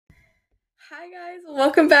Hi guys,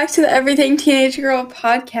 welcome back to the Everything Teenage Girl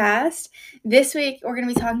podcast. This week we're going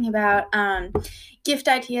to be talking about gift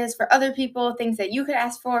ideas for other people, things that you could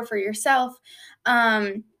ask for yourself.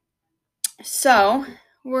 So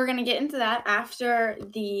we're going to get into that after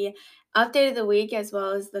the update of the week as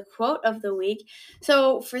well as the quote of the week.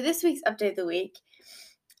 So for this week's update of the week,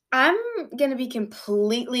 I'm going to be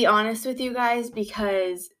completely honest with you guys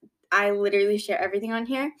because I literally share everything on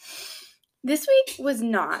here. This week was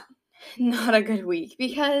not a good week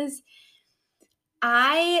because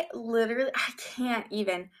I can't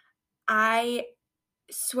even. I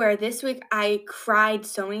swear this week I cried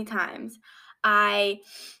so many times. I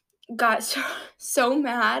got so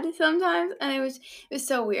mad sometimes and it was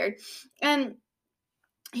so weird. And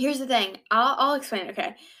here's the thing. I'll explain it,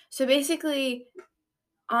 okay? So basically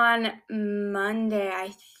on Monday,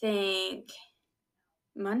 I think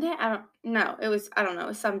Monday? I don't know. It was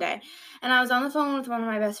some day. And I was on the phone with one of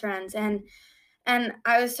my best friends and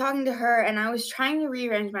I was talking to her and I was trying to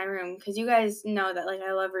rearrange my room because you guys know that like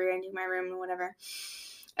I love rearranging my room and whatever.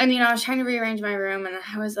 And I was trying to rearrange my room and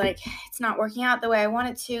I was like, it's not working out the way I want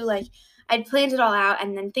it to. Like I'd planned it all out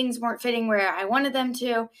and then things weren't fitting where I wanted them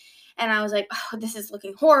to. And I was like, oh, this is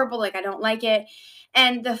looking horrible. Like I don't like it.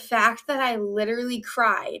 And the fact that I literally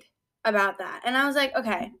cried about that. And I was like,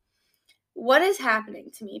 okay, what is happening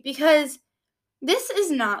to me? Because this is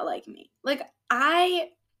not like me. Like I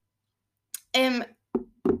am,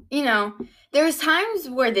 there's times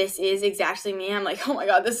where this is exactly me. I'm like, oh my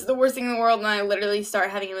God, this is the worst thing in the world. And I literally start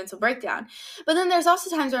having a mental breakdown. But then there's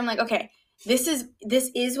also times where I'm like, okay, this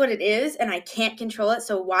is what it is and I can't control it.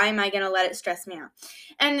 So why am I going to let it stress me out?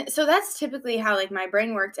 And so that's typically how like my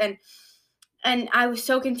brain works. And I was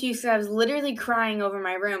so confused because I was literally crying over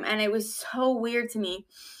my room and it was so weird to me.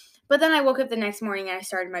 But then I woke up the next morning and I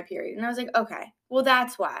started my period. And I was like, okay, well,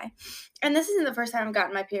 that's why. And this isn't the first time I've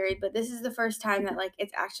gotten my period, but this is the first time that, like,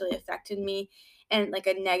 it's actually affected me in, like,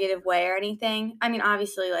 a negative way or anything. I mean,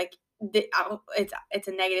 obviously, like, it's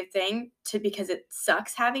a negative thing because it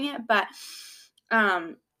sucks having it. But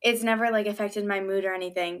it's never, like, affected my mood or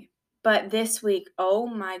anything. But this week, oh,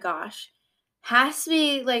 my gosh, has to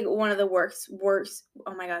be, like, one of the worst,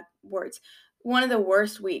 oh, my God, words. One of the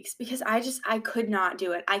worst weeks because I could not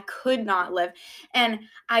do it. I could not live. And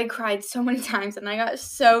I cried so many times and I got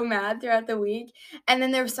so mad throughout the week. And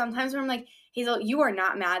then there were some times where I'm like, Hazel, you are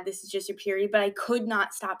not mad. This is just your period. But I could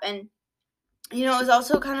not stop. And, it was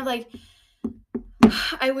also kind of like,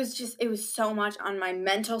 it was so much on my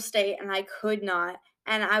mental state and I could not.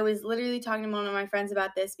 And I was literally talking to one of my friends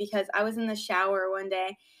about this because I was in the shower one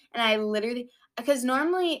day and I literally, because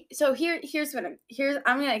normally, so here's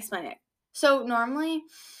I'm going to explain it. So normally,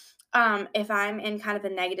 if I'm in kind of a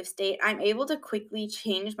negative state, I'm able to quickly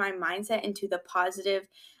change my mindset into the positive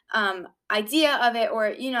idea of it or,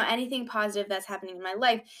 anything positive that's happening in my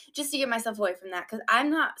life just to get myself away from that. Because I'm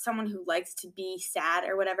not someone who likes to be sad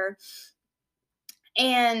or whatever.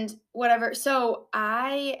 And whatever. So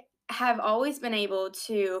I have always been able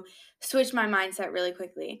to switch my mindset really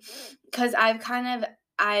quickly because I've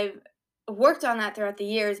worked on that throughout the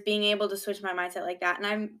years, being able to switch my mindset like that. And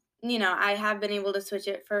I have been able to switch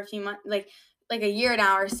it for a few months, like a year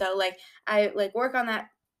now or so. Like I like work on that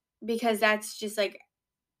because that's just like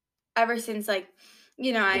ever since I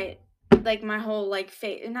like my whole like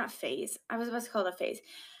not phase. I was about to call it a phase.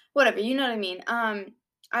 Whatever, you know what I mean?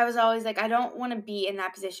 I was always like, I don't want to be in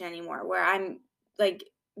that position anymore where I'm like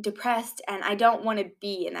depressed and I don't want to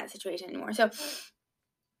be in that situation anymore. So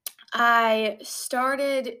I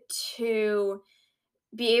started to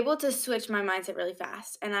be able to switch my mindset really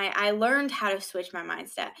fast. And I learned how to switch my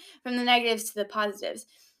mindset from the negatives to the positives.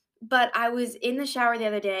 But I was in the shower the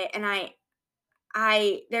other day and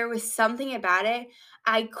there was something about it.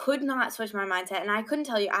 I could not switch my mindset and I couldn't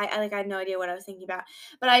tell you. I had no idea what I was thinking about.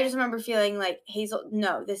 But I just remember feeling like, Hazel,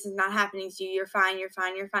 no, this is not happening to you. You're fine. You're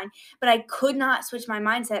fine. You're fine. But I could not switch my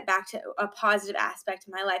mindset back to a positive aspect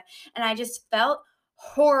of my life. And I just felt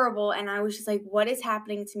horrible. And I was just like, what is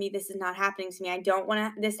happening to me? This is not happening to me. I don't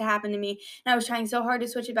want this to happen to me. And I was trying so hard to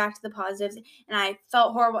switch it back to the positives. And I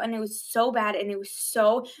felt horrible. And it was so bad. And it was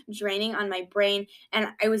so draining on my brain. And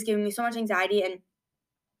it was giving me so much anxiety. And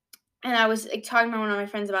I was like, talking to one of my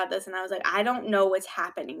friends about this, and I was like, I don't know what's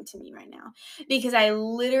happening to me right now because I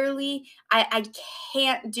literally, I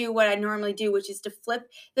can't do what I normally do, which is to flip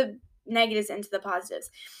the negatives into the positives.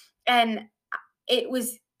 And it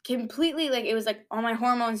was completely like, it was like all my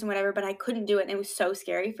hormones and whatever, but I couldn't do it. And it was so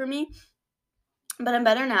scary for me. But I'm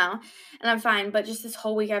better now and I'm fine. But just this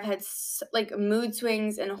whole week I've had like mood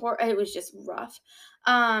swings and it was just rough.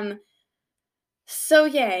 So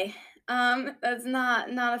yay. That's not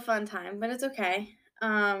a fun time, but it's okay.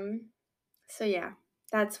 So yeah,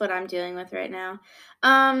 that's what I'm dealing with right now.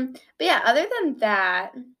 But yeah, other than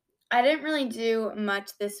that, I didn't really do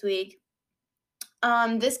much this week.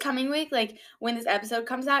 This coming week, like when this episode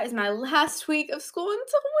comes out, is my last week of school until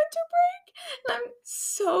winter break. And I'm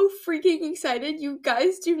so freaking excited. You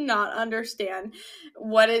guys do not understand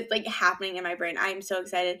what is like happening in my brain. I'm so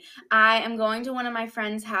excited. I am going to one of my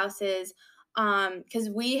friends' houses because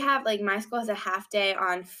we have like my school has a half day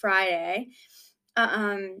on Friday.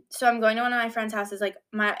 So I'm going to one of my friends' houses, like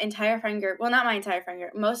my entire friend group. Well, not my entire friend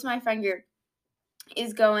group. Most of my friend group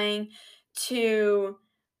is going to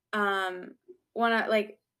um one of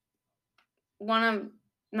like one of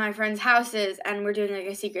my friends' houses, and we're doing like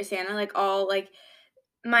a secret Santa, like all like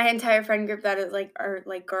my entire friend group that is like are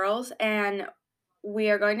like girls, and we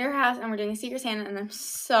are going to her house and we're doing a secret Santa, and I'm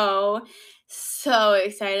so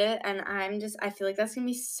excited, and I feel like that's gonna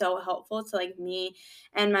be so helpful to like me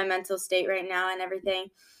and my mental state right now and everything.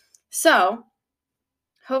 So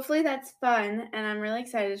hopefully that's fun, and I'm really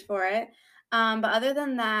excited for it. But other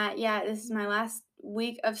than that, yeah, this is my last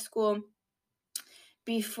week of school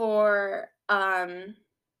before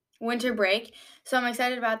winter break. So I'm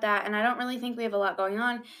excited about that, and I don't really think we have a lot going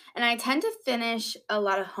on. And I tend to finish a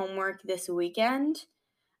lot of homework this weekend.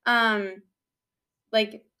 Um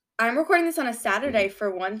like I'm recording this on a Saturday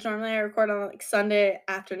for once. Normally I record on like Sunday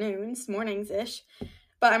afternoons, mornings ish.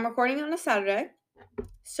 But I'm recording on a Saturday.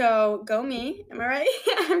 So go me. Am I right?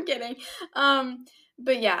 I'm kidding.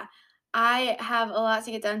 But yeah, I have a lot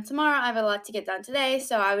to get done tomorrow. I have a lot to get done today.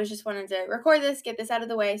 So I was just wanting to record this, get this out of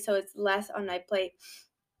the way so it's less on my plate.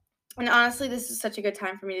 And honestly, this is such a good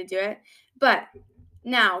time for me to do it. But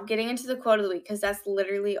now, getting into the quote of the week, because that's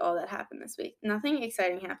literally all that happened this week. Nothing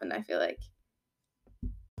exciting happened, I feel like.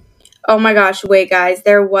 Oh my gosh, wait, guys,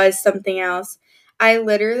 there was something else. I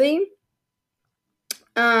literally,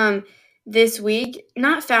 this week,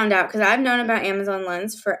 not found out, because I've known about Amazon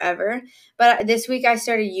Lens forever, but this week I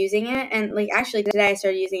started using it, and like actually today I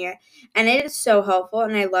started using it, and it is so helpful,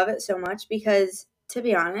 and I love it so much because, to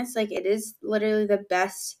be honest, like it is literally the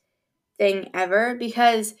best thing ever,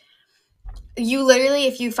 because you literally,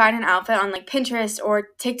 if you find an outfit on like Pinterest or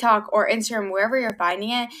TikTok or Instagram, wherever you're finding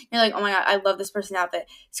it, you're like, oh my God, I love this person's outfit.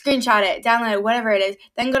 Screenshot it, download it, whatever it is.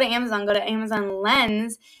 Then go to Amazon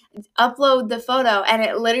Lens, upload the photo, and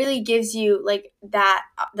it literally gives you like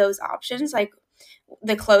those options, like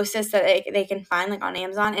the closest that they can find like on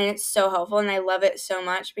Amazon. And it's so helpful, and I love it so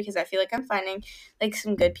much because I feel like I'm finding like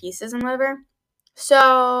some good pieces and whatever.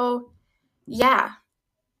 So yeah,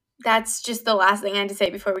 that's just the last thing I had to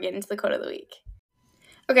say before we get into the quote of the week.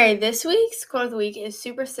 Okay, this week's quote of the week is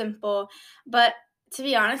super simple, but to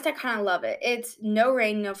be honest, I kind of love it. It's no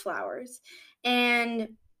rain, no flowers. And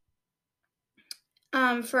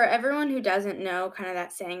for everyone who doesn't know kind of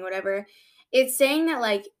that saying, whatever, it's saying that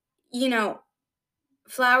like, you know,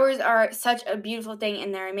 flowers are such a beautiful thing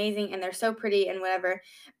and they're amazing and they're so pretty and whatever.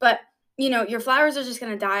 But your flowers are just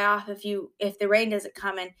going to die off if the rain doesn't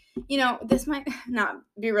come. And this might not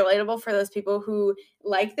be relatable for those people who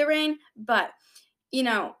like the rain, but you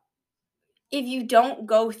know if you don't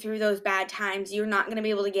go through those bad times, you're not going to be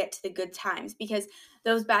able to get to the good times, because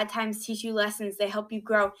those bad times teach you lessons, they help you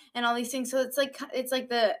grow and all these things. So it's like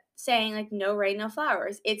the saying, like, no rain, no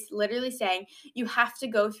flowers. It's literally saying you have to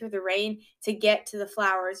go through the rain to get to the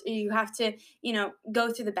flowers. You have to,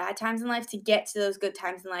 go through the bad times in life to get to those good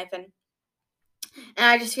times in life. And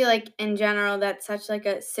I just feel like in general that's such like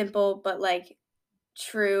a simple but like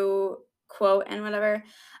true quote and whatever.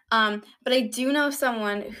 But I do know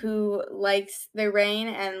someone who likes the rain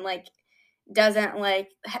and like doesn't like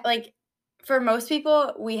for most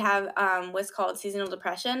people we have what's called seasonal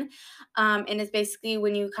depression. And it's basically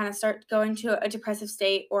when you kind of start going to a depressive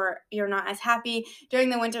state, or you're not as happy during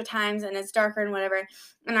the winter times and it's darker and whatever.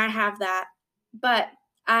 And I have that. But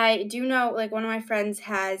I do know like one of my friends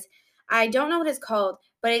has, I don't know what it's called,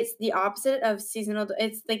 but it's the opposite of seasonal.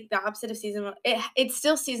 It's like the opposite of seasonal. It's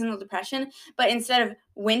still seasonal depression, but instead of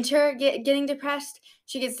winter getting depressed,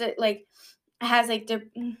 she gets to, like has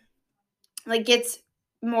like gets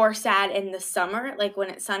more sad in the summer, like when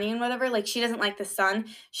it's sunny and whatever. Like she doesn't like the sun.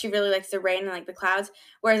 She really likes the rain and like the clouds.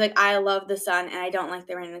 Whereas like I love the sun and I don't like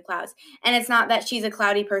the rain and the clouds. And it's not that she's a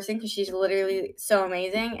cloudy person, because she's literally so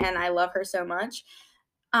amazing and I love her so much.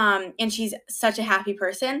 And she's such a happy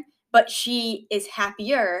person, but she is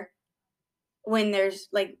happier when there's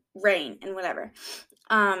like rain and whatever.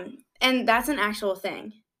 And that's an actual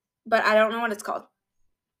thing, but I don't know what it's called.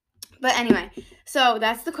 But anyway, so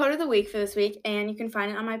that's the quote of the week for this week, and you can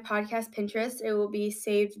find it on my podcast Pinterest. It will be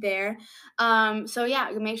saved there. So yeah,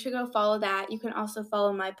 make sure to go follow that. You can also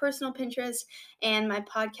follow my personal Pinterest and my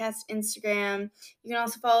podcast Instagram. You can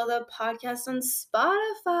also follow the podcast on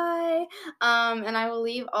Spotify. And I will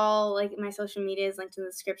leave all like my social medias linked in the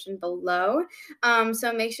description below.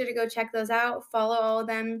 So make sure to go check those out. Follow all of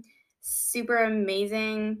them. Super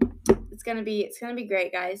amazing. It's gonna be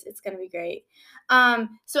great, guys. It's gonna be great.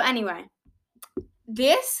 So anyway,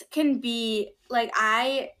 this can be like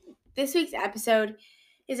this week's episode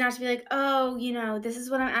is not to be like, oh, this is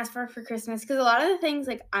what I'm asked for Christmas. Because a lot of the things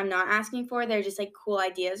like I'm not asking for, they're just like cool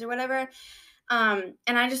ideas or whatever. And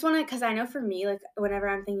I just want to, because I know for me, like whenever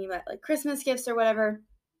I'm thinking about like Christmas gifts or whatever,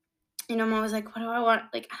 I'm always like, what do I want?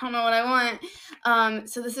 Like, I don't know what I want.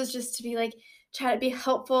 So this is just to be like, try to be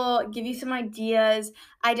helpful, give you some ideas.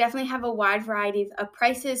 I definitely have a wide variety of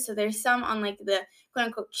prices. So there's some on like the quote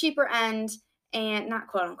unquote cheaper end, and not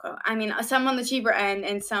quote unquote, I mean, some on the cheaper end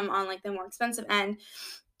and some on like the more expensive end.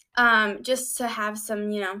 Just to have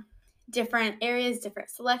some, different areas, different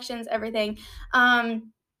selections, everything.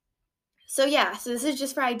 So yeah, so this is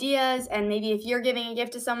just for ideas, and maybe if you're giving a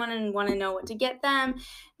gift to someone and want to know what to get them,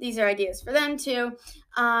 these are ideas for them too.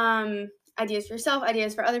 Ideas for yourself,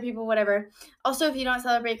 ideas for other people, whatever. Also, if you don't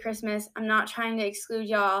celebrate Christmas, I'm not trying to exclude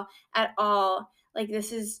y'all at all. Like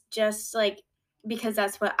this is just like because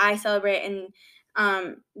that's what I celebrate, and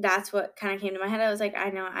that's what kind of came to my head. I was like, I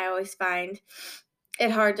know I always find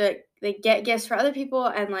it hard to like get gifts for other people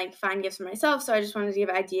and like find gifts for myself, so I just wanted to give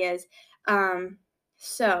ideas.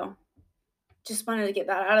 So just wanted to get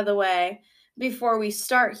that out of the way before we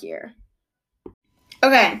start here.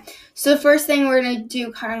 Okay, so the first thing we're going to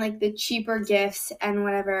do kind of like the cheaper gifts and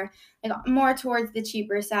whatever, like more towards the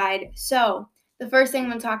cheaper side. So the first thing I'm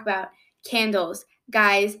going to talk about, candles.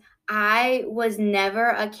 Guys, I was never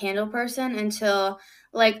a candle person until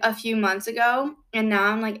like a few months ago, and now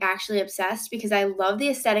I'm like actually obsessed because I love the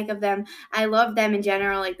aesthetic of them. I love them in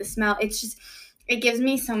general, like the smell. It gives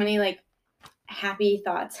me so many like happy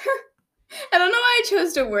thoughts. I don't know why I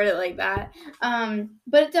chose to word it like that,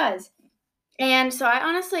 but it does. And so I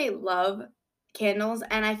honestly love candles,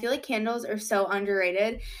 and I feel like candles are so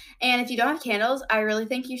underrated. And if you don't have candles, I really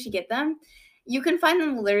think you should get them. You can find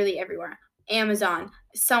them literally everywhere. Amazon,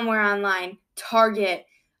 somewhere online, Target,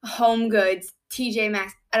 Home Goods, TJ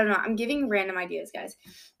Maxx. I don't know. I'm giving random ideas, guys.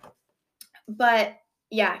 But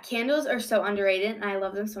yeah, candles are so underrated, and I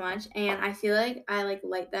love them so much. And I feel like I like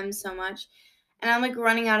light them so much. And I'm like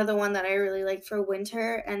running out of the one that I really like for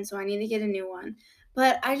winter, and so I need to get a new one.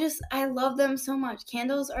 But I love them so much.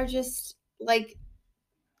 Candles are just like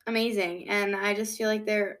amazing, and I just feel like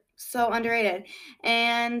they're so underrated.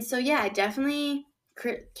 And so yeah, definitely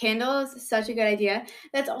candles, such a good idea.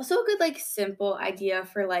 That's also a good like simple idea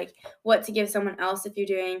for like what to give someone else if you're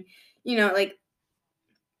doing, like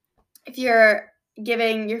if you're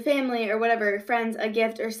giving your family or whatever friends a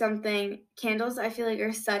gift or something. Candles I feel like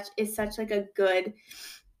is such like a good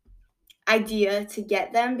idea to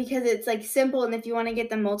get them because it's like simple, and if you want to get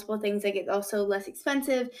them multiple things, like it's also less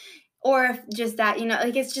expensive, or if just that,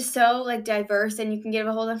 like it's just so like diverse, and you can give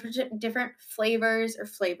a whole different flavors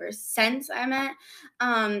scents I meant.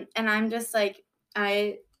 And I'm just like,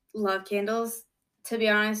 I love candles, to be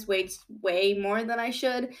honest, way more than I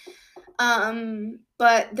should.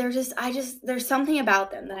 But there's something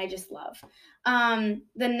about them that I just love. The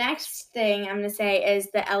next thing I'm gonna say is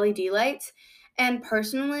the LED lights. And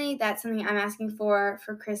personally, that's something I'm asking for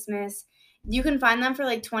Christmas. You can find them for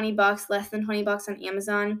like $20, less than $20 on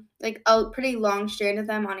Amazon. Like a pretty long strand of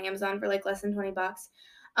them on Amazon for like less than $20.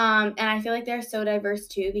 And I feel like they're so diverse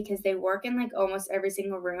too because they work in like almost every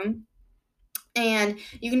single room. And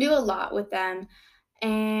you can do a lot with them.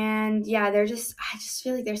 And yeah, I just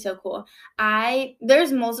feel like they're so cool.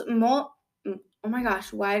 There's oh my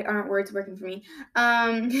gosh, why aren't words working for me?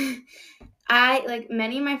 I like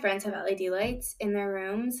many of my friends have LED lights in their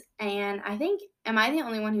rooms, and I think, am I the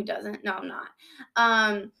only one who doesn't? No, I'm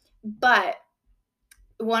not. But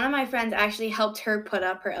one of my friends actually helped her put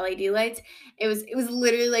up her LED lights. It was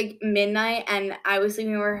literally like midnight, and I was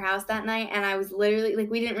sleeping over her house that night, and I was literally like,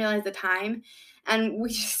 we didn't realize the time, and we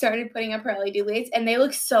just started putting up her LED lights, and they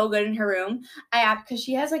look so good in her room. Because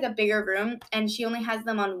she has like a bigger room, and she only has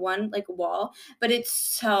them on one like wall, but it's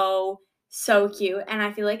so cute, and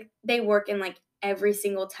I feel like they work in like every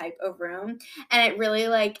single type of room, and it really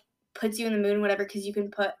like puts you in the mood and whatever, because you can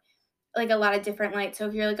put like a lot of different lights. So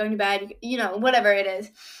if you're like going to bed, whatever it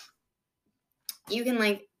is, you can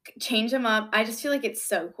like change them up. I just feel like it's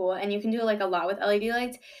so cool, and you can do like a lot with LED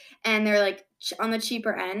lights, and they're like on the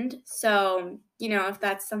cheaper end. So, if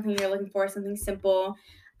that's something you're looking for, something simple,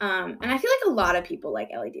 And I feel like a lot of people like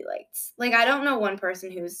LED lights. Like, I don't know one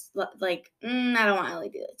person who's like, I don't want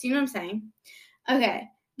LED lights. You know what I'm saying? Okay.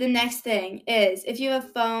 The next thing is if you have a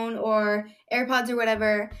phone or AirPods or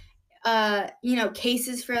whatever,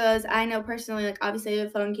 cases for those. I know personally, like, obviously I have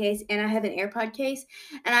a phone case and I have an AirPod case,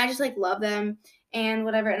 and I just like love them and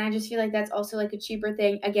whatever. And I just feel like that's also like a cheaper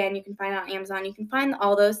thing. Again, you can find it on Amazon. You can find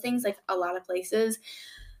all those things like a lot of places.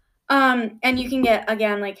 And you can get,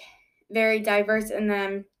 again, like, very diverse in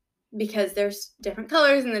them because there's different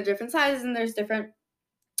colors and there's different sizes and there's different,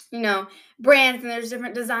 brands, and there's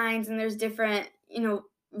different designs and there's different,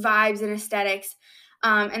 vibes and aesthetics.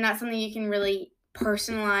 And that's something you can really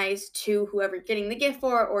personalize to whoever you're getting the gift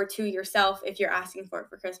for, or to yourself if you're asking for it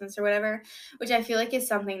for Christmas or whatever, which I feel like is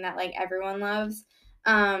something that like everyone loves.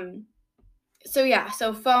 So yeah,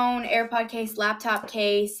 so phone, AirPod case, laptop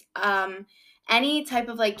case, any type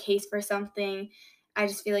of like case for something, I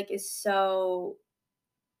just feel like is so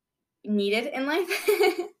needed in life.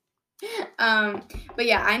 But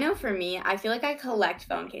yeah, I know for me, I feel like I collect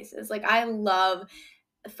phone cases. Like, I love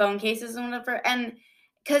phone cases and whatever, and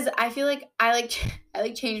because I feel like I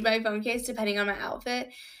like change my phone case depending on my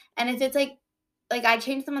outfit, and if it's like I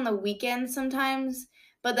change them on the weekends sometimes,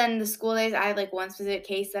 but then the school days I have like one specific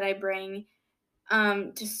case that I bring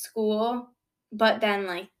to school, but then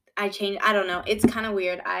like I don't know, it's kind of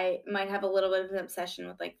weird. I might have a little bit of an obsession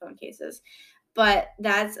with like phone cases, but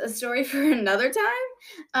that's a story for another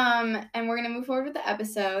time. And we're gonna move forward with the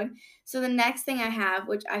episode. So the next thing I have,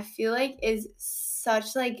 which I feel like is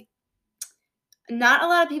such like, not a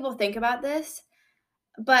lot of people think about this,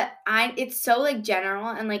 but it's so like general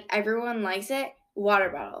and like everyone likes it, water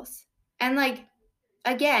bottles. And like,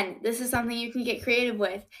 again, this is something you can get creative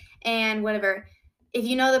with and whatever. If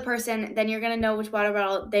you know the person, then you're going to know which water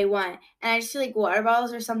bottle they want. And I just feel like water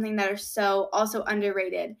bottles are something that are so also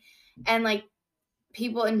underrated. And like,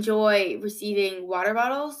 people enjoy receiving water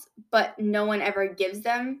bottles, but no one ever gives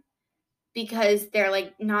them because they're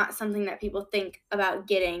like not something that people think about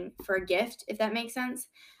getting for a gift, if that makes sense.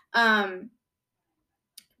 Um,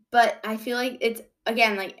 but I feel like it's,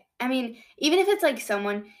 again, like, I mean, even if it's like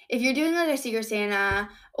someone, if you're doing like a Secret Santa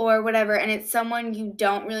or whatever, and it's someone you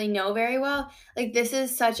don't really know very well, like, this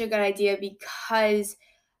is such a good idea because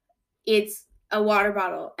it's a water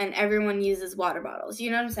bottle and everyone uses water bottles.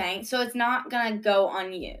 You know what I'm saying? So it's not gonna go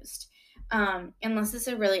unused. Unless it's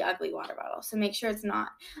a really ugly water bottle. So make sure it's not.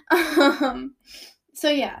 So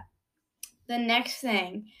yeah. The next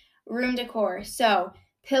thing, room decor. So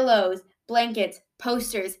pillows, blankets,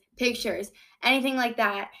 posters, pictures, anything like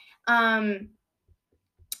that. I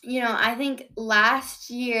think last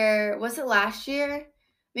year, was it last year?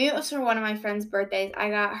 Maybe it was for one of my friend's birthdays. I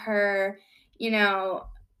got her,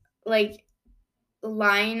 like,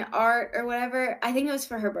 line art or whatever. I think it was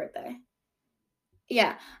for her birthday.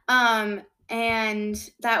 Yeah. And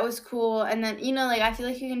that was cool. And then, like, I feel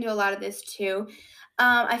like you can do a lot of this too.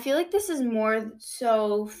 I feel like this is more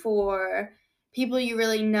so for people you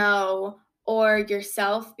really know or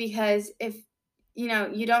yourself, because if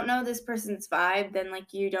you don't know this person's vibe, then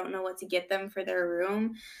like you don't know what to get them for their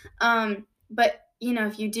room. But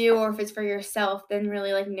if you do, or if it's for yourself, then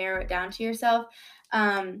really like narrow it down to yourself.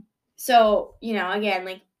 So, again,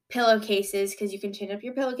 like pillowcases, because you can change up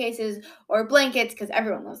your pillowcases, or blankets, because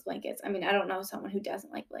everyone loves blankets. I mean, I don't know someone who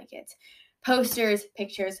doesn't like blankets. Posters,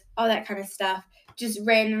 pictures, all that kind of stuff. Just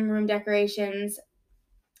random room decorations.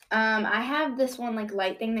 I have this one like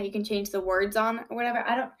light thing that you can change the words on or whatever.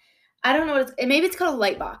 I don't know what maybe it's called a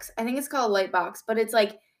light box. I think it's called a light box, but it's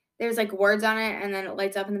like there's like words on it and then it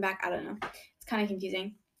lights up in the back. I don't know. It's kind of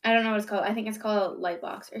confusing. I don't know what it's called. I think it's called a light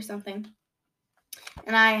box or something.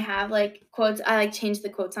 And I have like quotes. I like change the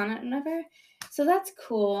quotes on it and whatever. So that's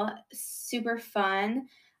cool. Super fun.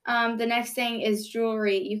 The next thing is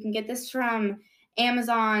jewelry. You can get this from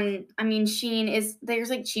Amazon. I mean, there's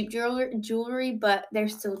like cheap jewelry, but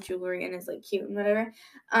there's still jewelry and it's like cute and whatever.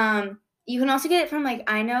 You can also get it from like,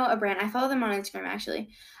 I know a brand. I follow them on Instagram actually.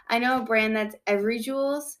 I know a brand that's Every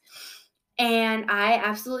Jewels, and I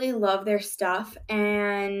absolutely love their stuff.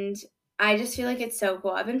 And I just feel like it's so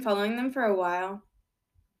cool. I've been following them for a while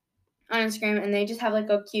on Instagram, and they just have like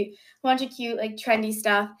a bunch of cute, like trendy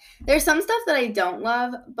stuff. There's some stuff that I don't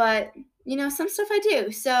love, but some stuff I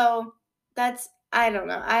do. So I don't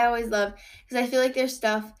know. I always love, because I feel like there's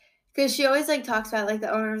stuff, because she always like talks about, like,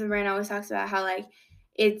 the owner of the brand always talks about how like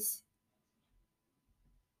it's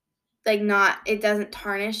like it doesn't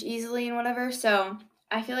tarnish easily and whatever. So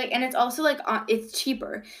I feel like, and it's also like it's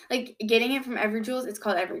cheaper. Like getting it from Every Jewels, it's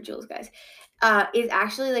called Every Jewels, guys. Is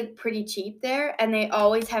actually like pretty cheap there, and they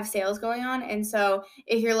always have sales going on. And so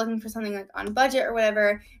if you're looking for something like on budget or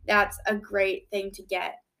whatever, that's a great thing to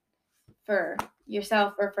get. for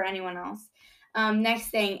yourself or for anyone else. Next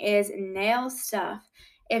thing is nail stuff.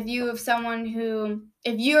 If you are someone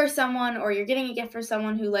or you're getting a gift for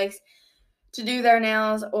someone who likes to do their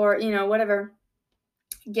nails or, whatever,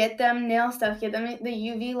 get them nail stuff, get them the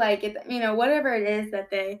UV light, get them, whatever it is that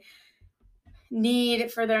they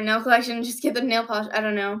need for their nail collection, just get them nail polish. I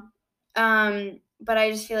don't know. But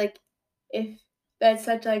I just feel like if that's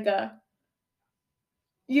such like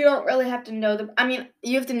you don't really have to know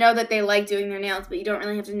you have to know that they like doing their nails, but you don't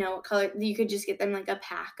really have to know what color. You could just get them like a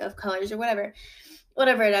pack of colors or whatever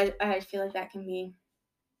it is. I feel like that can be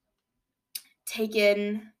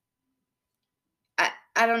taken.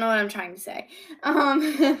 I don't know what I'm trying to say.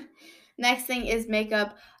 Next thing is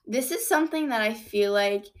makeup. This is something that I feel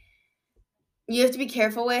like you have to be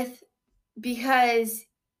careful with because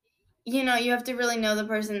you have to really know the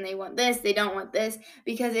person. They want this, they don't want this,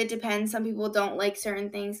 because it depends. Some people don't like certain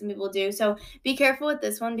things, some people do. So be careful with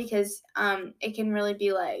this one because it can really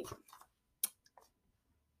be like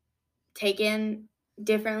taken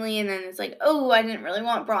differently, and then it's like, oh, I didn't really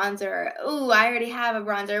want bronzer. Oh, I already have a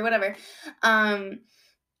bronzer or whatever.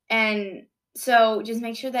 And so just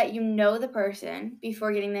make sure that you know the person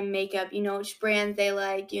before getting them makeup. You know which brands they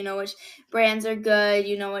like. You know which brands are good.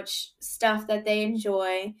 You know which stuff that they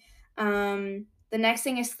enjoy. The next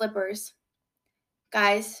thing is slippers.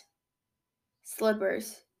 Guys,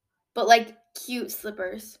 slippers. But like cute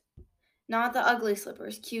slippers. Not the ugly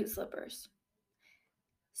slippers, cute slippers.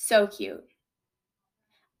 So cute.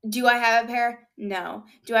 Do I have a pair? No.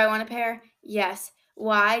 Do I want a pair? Yes.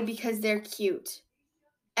 Why? Because they're cute.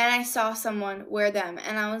 And I saw someone wear them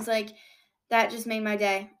and I was like, that just made my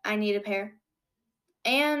day. I need a pair.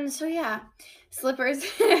 And so yeah, slippers.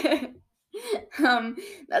 That's all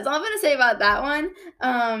I'm gonna say about that one.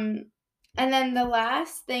 And then the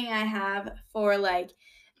last thing I have for like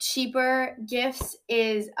cheaper gifts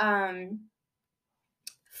is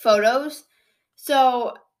photos.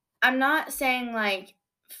 So I'm not saying like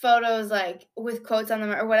photos like with quotes on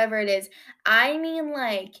them or whatever it is. I mean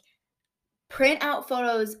like print out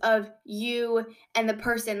photos of you and the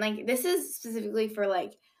person. Like this is specifically for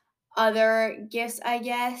like other gifts, I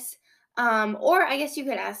guess. Or I guess you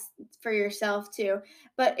could ask for yourself too.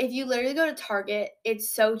 But if you literally go to Target,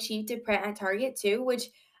 it's so cheap to print at Target too, which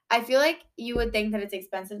I feel like you would think that it's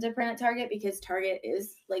expensive to print at Target because Target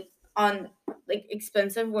is like on like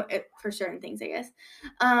expensive for certain things, I guess.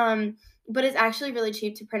 But it's actually really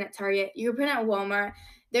cheap to print at Target. You can print at Walmart.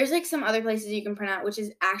 There's like some other places you can print out, which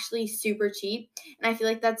is actually super cheap. And I feel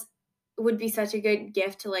like that's would be such a good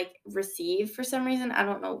gift to like receive for some reason. I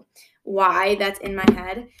don't know why that's in my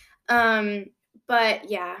head. But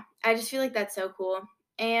yeah, I just feel like that's so cool.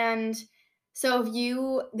 And so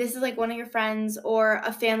if this is like one of your friends or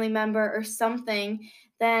a family member or something,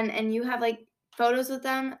 and you have like photos with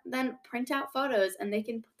them, then print out photos and they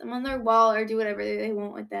can put them on their wall or do whatever they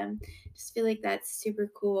want with them. Just feel like that's super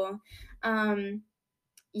cool.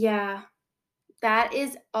 Yeah, that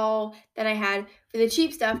is all that I had for the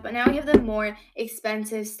cheap stuff, but now we have the more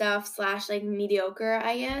expensive stuff / like mediocre,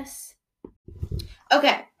 I guess.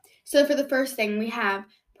 Okay, so for the first thing, we have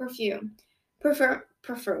perfume.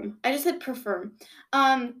 Perfume. I just said perfume.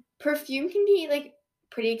 Perfume can be like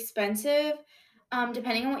pretty expensive,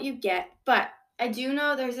 depending on what you get. But I do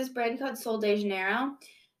know there's this brand called Sol de Janeiro.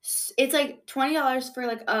 It's like $20 for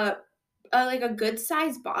like a good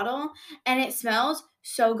sized bottle, and it smells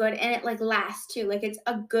so good, and it like lasts too. Like it's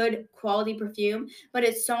a good quality perfume, but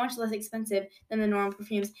it's so much less expensive than the normal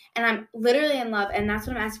perfumes. And I'm literally in love, and that's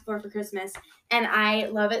what I'm asking for Christmas. And I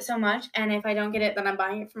love it so much. And if I don't get it, then I'm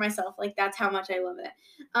buying it for myself. Like that's how much I love it.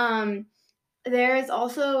 There's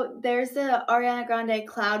the Ariana Grande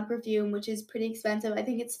Cloud perfume, which is pretty expensive. I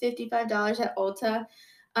think it's $55 at Ulta,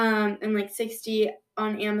 and like $60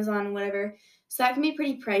 on Amazon, whatever. So that can be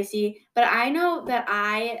pretty pricey. But I know that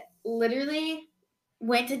I literally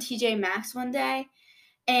went to TJ Maxx one day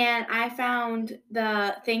and I found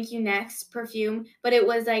the Thank You Next perfume, but it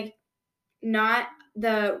was like not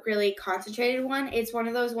the really concentrated one. It's one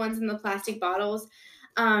of those ones in the plastic bottles.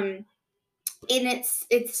 And it's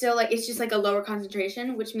still like it's just like a lower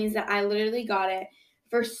concentration, which means that I literally got it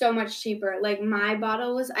for so much cheaper. Like my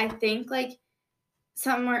bottle was I think like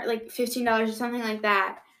somewhere like $15 or something like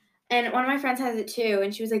that. And one of my friends has it too,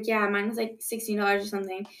 and she was like, "Yeah, mine was like $16 or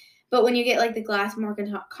something." But when you get like the glass more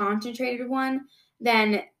concentrated one,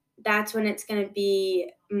 then that's when it's gonna be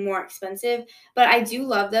more expensive. But I do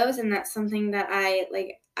love those, and that's something that I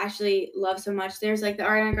like actually love so much. There's like the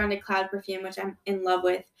Ariana Grande Cloud perfume, which I'm in love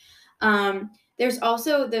with. There's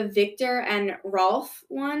also the Victor and Rolf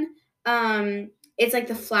one. It's like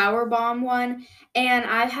the Flower Bomb one, and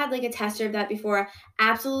I've had like a tester of that before.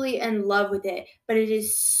 Absolutely in love with it, but it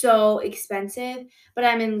is so expensive. But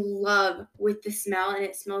I'm in love with the smell, and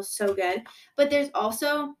it smells so good. But there's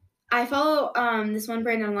also I follow this one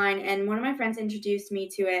brand online, and one of my friends introduced me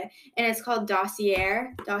to it, and it's called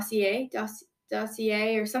Dossier,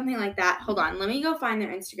 or something like that. Hold on, let me go find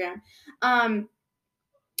their Instagram. Um,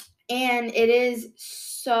 and it is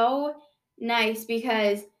so nice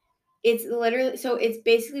because it's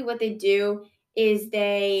basically what they do is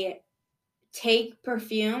they take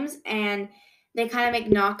perfumes and they kind of make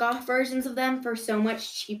knockoff versions of them for so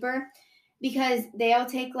much cheaper because they'll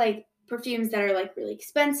take like perfumes that are like really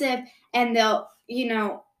expensive and they'll,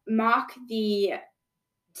 mock the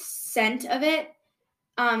scent of it.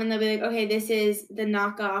 And they'll be like, okay, this is the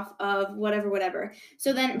knockoff of whatever, whatever.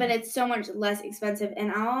 So then, but it's so much less expensive.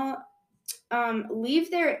 And I'll leave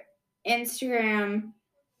their Instagram.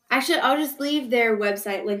 Actually, I'll just leave their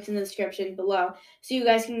website linked in the description below so you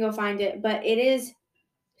guys can go find it. But it is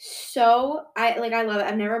I love it.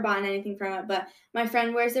 I've never bought anything from it, but my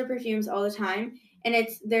friend wears their perfumes all the time and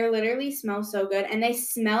they're literally smell so good and they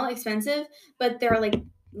smell expensive, but they're like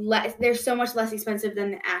they're so much less expensive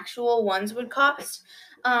than the actual ones would cost.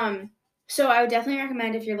 So I would definitely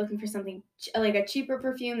recommend if you're looking for something like a cheaper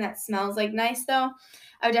perfume that smells like nice though.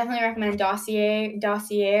 I would definitely recommend Dossier.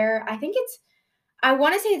 I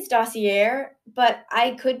want to say it's Dossier, but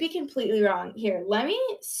I could be completely wrong. Here, let me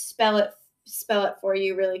spell it for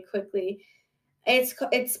you really quickly. It's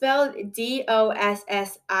spelled Dossier,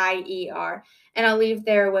 and I'll leave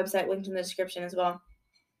their website linked in the description as well,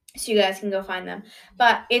 so you guys can go find them.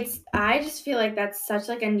 But I just feel like that's such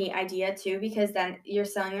like a neat idea too, because then you're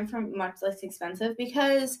selling them for much less expensive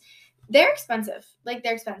because they're expensive. Like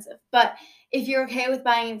they're expensive. But if you're okay with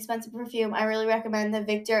buying an expensive perfume, I really recommend the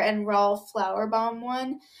Victor and Rolf Flower Bomb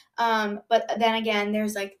one. But then again,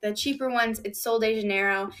 there's like the cheaper ones. It's Sol de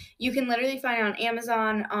Janeiro. You can literally find it on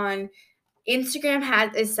Amazon, on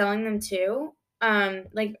Instagram is selling them too.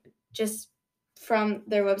 Like just from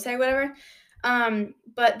their website, whatever.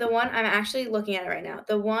 But the one I'm actually looking at it right now.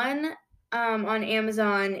 The one on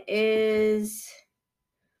Amazon is,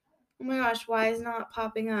 oh my gosh, why is it not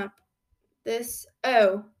popping up? Why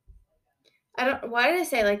did I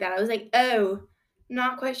say it like that? I was like, oh,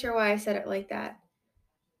 not quite sure why I said it like that.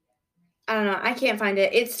 I don't know. I can't find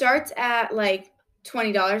it. It starts at like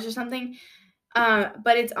 $20 or something.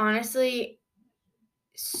 But it's honestly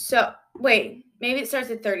wait, maybe it starts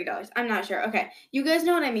at $30. I'm not sure. Okay. You guys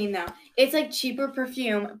know what I mean though. It's like cheaper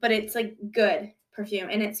perfume, but it's like good perfume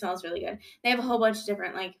and it smells really good. They have a whole bunch of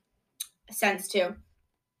different like scents too.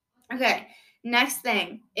 Okay. Next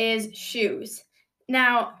thing is shoes.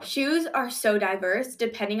 Now, shoes are so diverse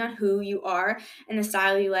depending on who you are and the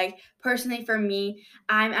style you like. Personally, for me,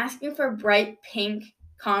 I'm asking for bright pink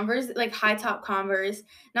Converse, like high top Converse,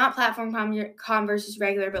 not platform Converse, just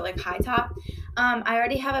regular, but like high top. I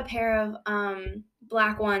already have a pair of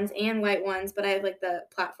black ones and white ones, but I have like the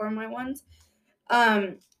platform white ones.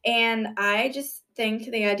 And I just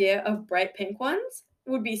think the idea of bright pink ones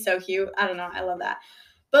would be so cute. I don't know. I love that.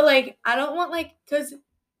 But like, I don't want like, because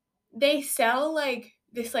they sell like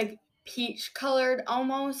this like peach colored,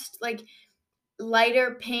 almost like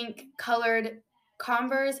lighter pink colored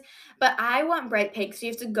Converse, but I want bright pink, so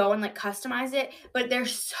you have to go and like customize it. But they're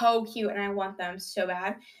so cute, and I want them so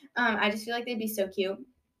bad. I just feel like they'd be so cute.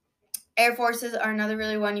 Air Forces are another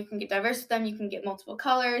really one. You can get diverse with them. You can get multiple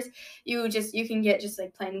colors. You can get just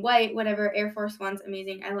like plain white, whatever. Air Force One's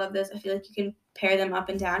amazing. I love those. I feel like you can pair them up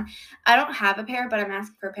and down. I don't have a pair, but I'm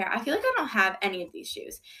asking for a pair. I feel like I don't have any of these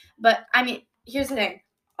shoes. But I mean, here's the thing.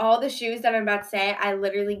 All the shoes that I'm about to say, I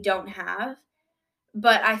literally don't have,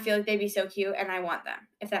 but I feel like they'd be so cute and I want them,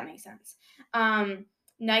 if that makes sense.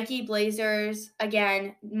 Nike Blazers,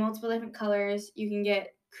 again, multiple different colors. You can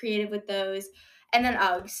get creative with those. And then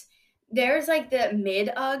Uggs. There's like the mid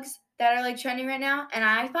Uggs that are like trending right now, and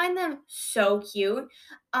I find them so cute.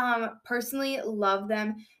 Personally love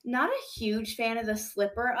them. Not a huge fan of the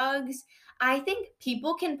slipper Uggs. I think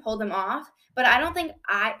people can pull them off, but I don't think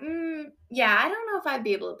I don't know if I'd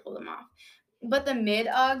be able to pull them off. But the mid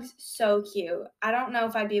Uggs, so cute. I don't know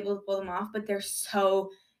if I'd be able to pull them off, but they're so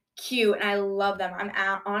cute and I love them.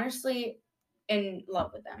 Honestly in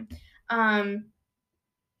love with them.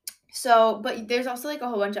 But there's also like a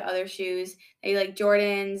whole bunch of other shoes. They like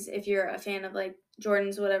Jordans, if you're a fan of like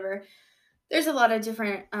Jordans, whatever. There's a lot of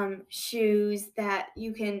different shoes that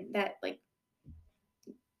like,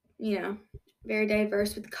 very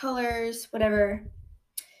diverse with colors, whatever,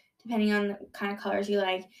 depending on the kind of colors you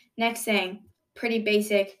like. Next thing, pretty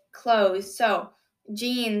basic clothes. So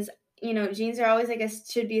jeans, jeans are always like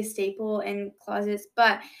should be a staple in closets,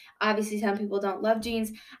 but obviously some people don't love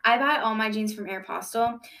jeans. I buy all my jeans from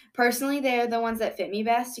Aeropostale. Personally, they're the ones that fit me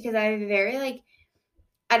best because I have a very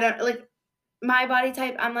I don't like my body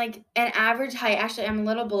type. I'm like an average height. Actually, I'm a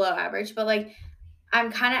little below average, but like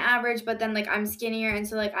I'm kind of average, but then like I'm skinnier, and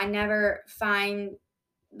so like I never find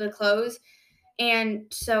the clothes. And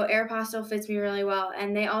so Aeropostale fits me really well.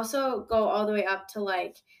 And they also go all the way up to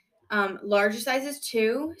larger sizes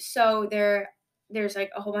too. So there's like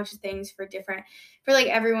a whole bunch of things for like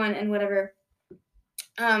everyone and whatever.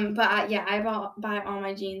 But I buy all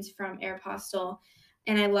my jeans from Aeropostale,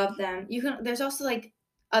 and I love them. There's also like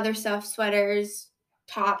other stuff, sweaters,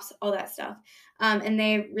 tops, all that stuff. And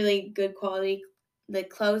they have really good quality like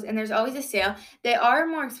clothes, and there's always a sale. They are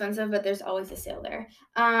more expensive, but there's always a sale there.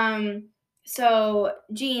 So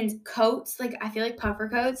jeans, coats, like I feel like puffer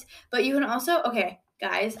coats, but you can also, okay,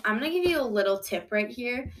 guys, I'm gonna give you a little tip right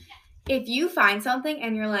here. If you find something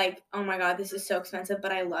and you're like, oh my God, this is so expensive,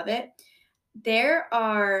 but I love it, there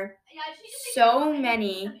are so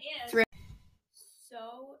many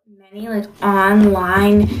like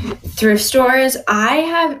online thrift stores. I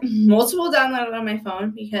have multiple downloaded on my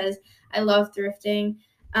phone because I love thrifting.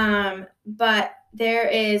 But there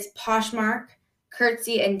is Poshmark,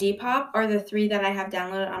 Curtsy, and Depop are the three that I have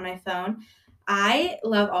downloaded on my phone. I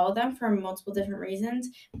love all of them for multiple different reasons.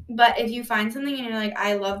 But if you find something and you're like,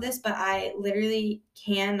 I love this, but I literally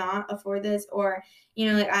cannot afford this, or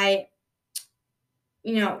I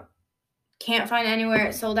can't find anywhere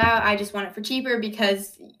it's sold out. I just want it for cheaper,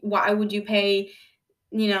 because why would you pay,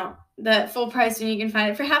 the full price when you can find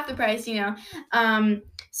it for half the price.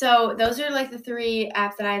 So those are like the three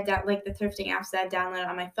apps that I've like the thrifting apps that I've downloaded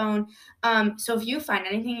on my phone. So if you find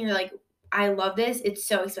anything and you're like, I love this, it's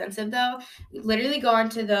so expensive though, literally go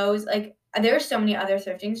onto those. Like there are so many other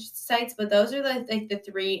thrifting sites, but those are the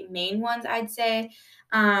three main ones I'd say.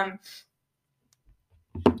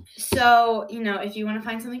 So, if you want to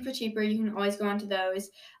find something for cheaper, you can always go onto those.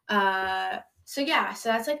 So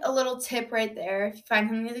that's like a little tip right there. If you find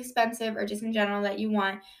something that's expensive or just in general that you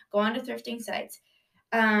want, go onto thrifting sites.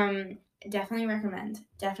 Definitely recommend.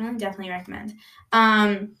 Definitely recommend.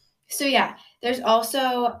 There's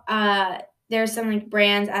also there's some like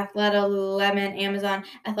brands, Athleta, Lululemon, Amazon.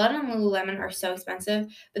 Athleta and Lululemon are so expensive,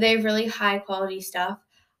 but they have really high quality stuff.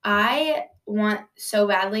 I want so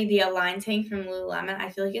badly the Align tank from Lululemon. I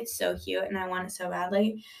feel like it's so cute and I want it so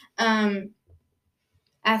badly.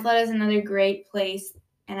 Athleta is another great place,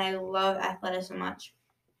 and I love Athleta so much.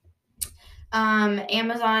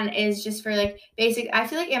 Amazon is just for like basic. I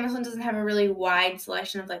feel like Amazon doesn't have a really wide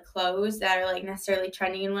selection of like clothes that are like necessarily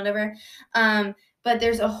trending and whatever. But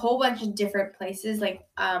there's a whole bunch of different places, like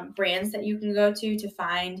brands that you can go to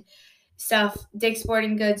find stuff. Dick's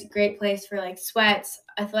Sporting Goods, great place for like sweats,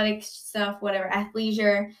 athletic stuff, whatever,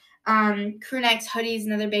 athleisure. Crew necks, hoodies,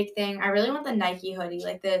 another big thing. I really want the Nike hoodie,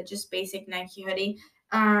 like the just basic Nike hoodie.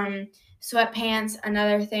 Sweatpants,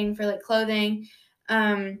 another thing for like clothing.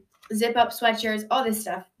 Zip up sweatshirts, all this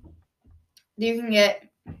stuff. You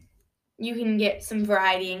can get some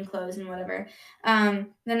variety in clothes and whatever. The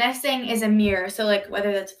next thing is a mirror. So like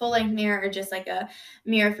whether that's full length mirror or just like a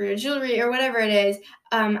mirror for your jewelry or whatever it is.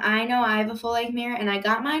 I know I have a full length mirror and I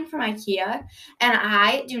got mine from IKEA and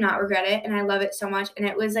I do not regret it and I love it so much. And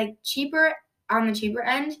it was like cheaper on the cheaper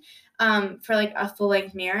end for like a full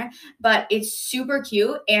length mirror, but it's super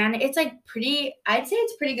cute and it's like I'd say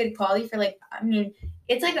it's pretty good quality for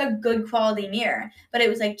it's like a good quality mirror, but it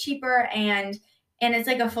was like cheaper and it's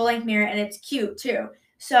like a full length mirror and it's cute too.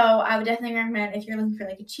 So I would definitely recommend if you're looking for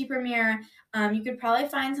like a cheaper mirror. You could probably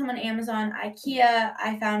find some on Amazon, IKEA.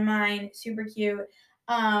 I found mine, super cute.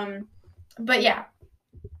 But yeah.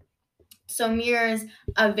 So mirrors,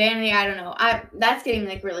 a vanity, I don't know. That's getting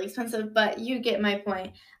like really expensive, but you get my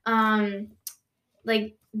point.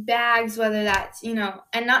 Like bags, whether that's, and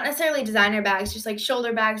not necessarily designer bags, just like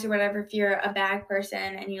shoulder bags or whatever, if you're a bag person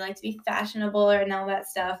and you like to be fashionable and all that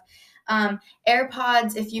stuff.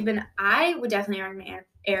 AirPods, I would definitely recommend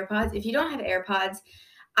AirPods. If you don't have AirPods,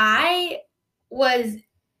 I was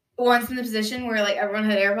once in the position where like everyone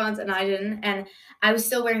had AirPods and I didn't, and I was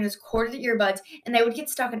still wearing those corded earbuds and they would get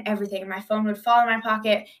stuck in everything and my phone would fall in my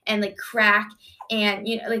pocket and like crack, and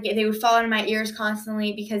like they would fall in my ears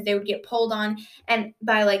constantly because they would get pulled on, and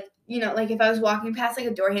by like like if I was walking past like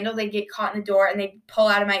a door handle, they'd get caught in the door and they'd pull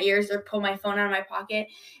out of my ears or pull my phone out of my pocket,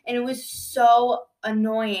 and it was so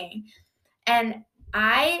annoying. And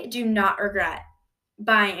I do not regret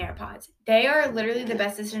buying AirPods. They are literally the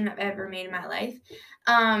best decision I've ever made in my life.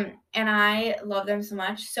 And I love them so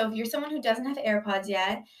much. So if you're someone who doesn't have AirPods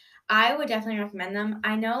yet, I would definitely recommend them.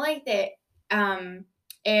 I know like that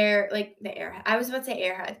I was about to say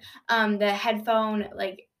AirHeads. The headphone,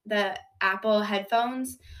 like the Apple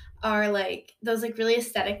headphones are like those like really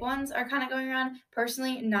aesthetic ones are kind of going around.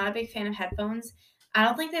 Personally, not a big fan of headphones. I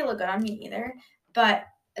don't think they look good on me either, but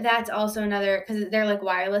that's also another because they're like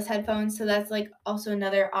wireless headphones, so that's like also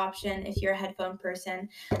another option if you're a headphone person.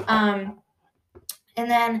 And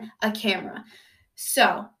then a camera.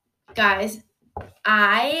 So, guys,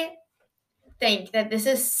 I think that this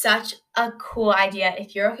is such a cool idea.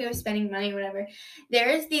 If you're okay with spending money or whatever,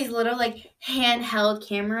 there's these little like handheld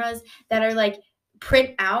cameras that are like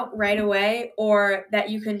print out right away, or that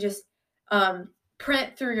you can just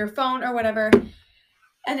print through your phone or whatever.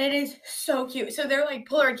 And it is so cute. So they're like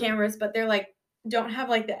Polaroid cameras, but they're like don't have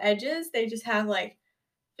like the edges. They just have like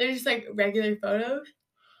they're just like regular photos.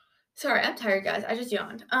 Sorry, I'm tired, guys. I just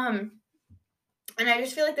yawned. And I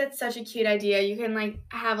just feel like that's such a cute idea. You can like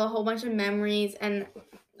have a whole bunch of memories, and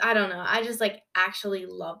I don't know. I just like actually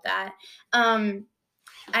love that. Um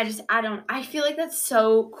I feel like that's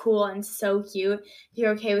so cool and so cute. If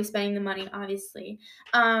you're okay with spending the money, obviously.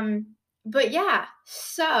 But yeah,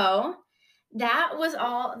 so that was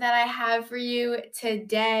all that I have for you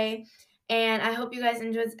today. And I hope you guys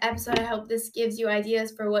enjoyed this episode. I hope this gives you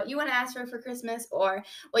ideas for what you want to ask for Christmas, or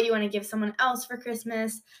what you want to give someone else for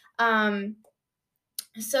Christmas.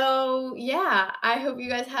 So, yeah, I hope you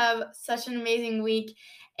guys have such an amazing week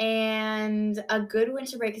and a good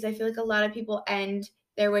winter break, because I feel like a lot of people end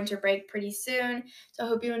their winter break pretty soon. So, I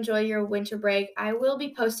hope you enjoy your winter break. I will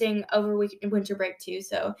be posting over winter break too,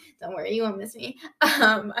 so don't worry, you won't miss me.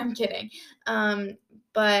 I'm kidding.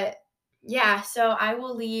 But yeah, so I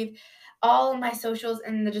will leave all my socials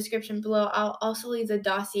in the description below. I'll also leave the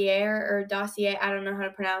dossier. I don't know how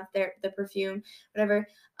to pronounce the perfume, whatever.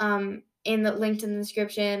 In the linked in the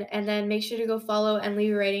description, and then make sure to go follow and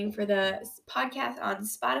leave a rating for the podcast on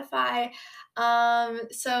Spotify.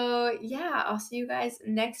 So yeah, I'll see you guys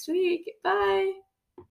next week. Bye.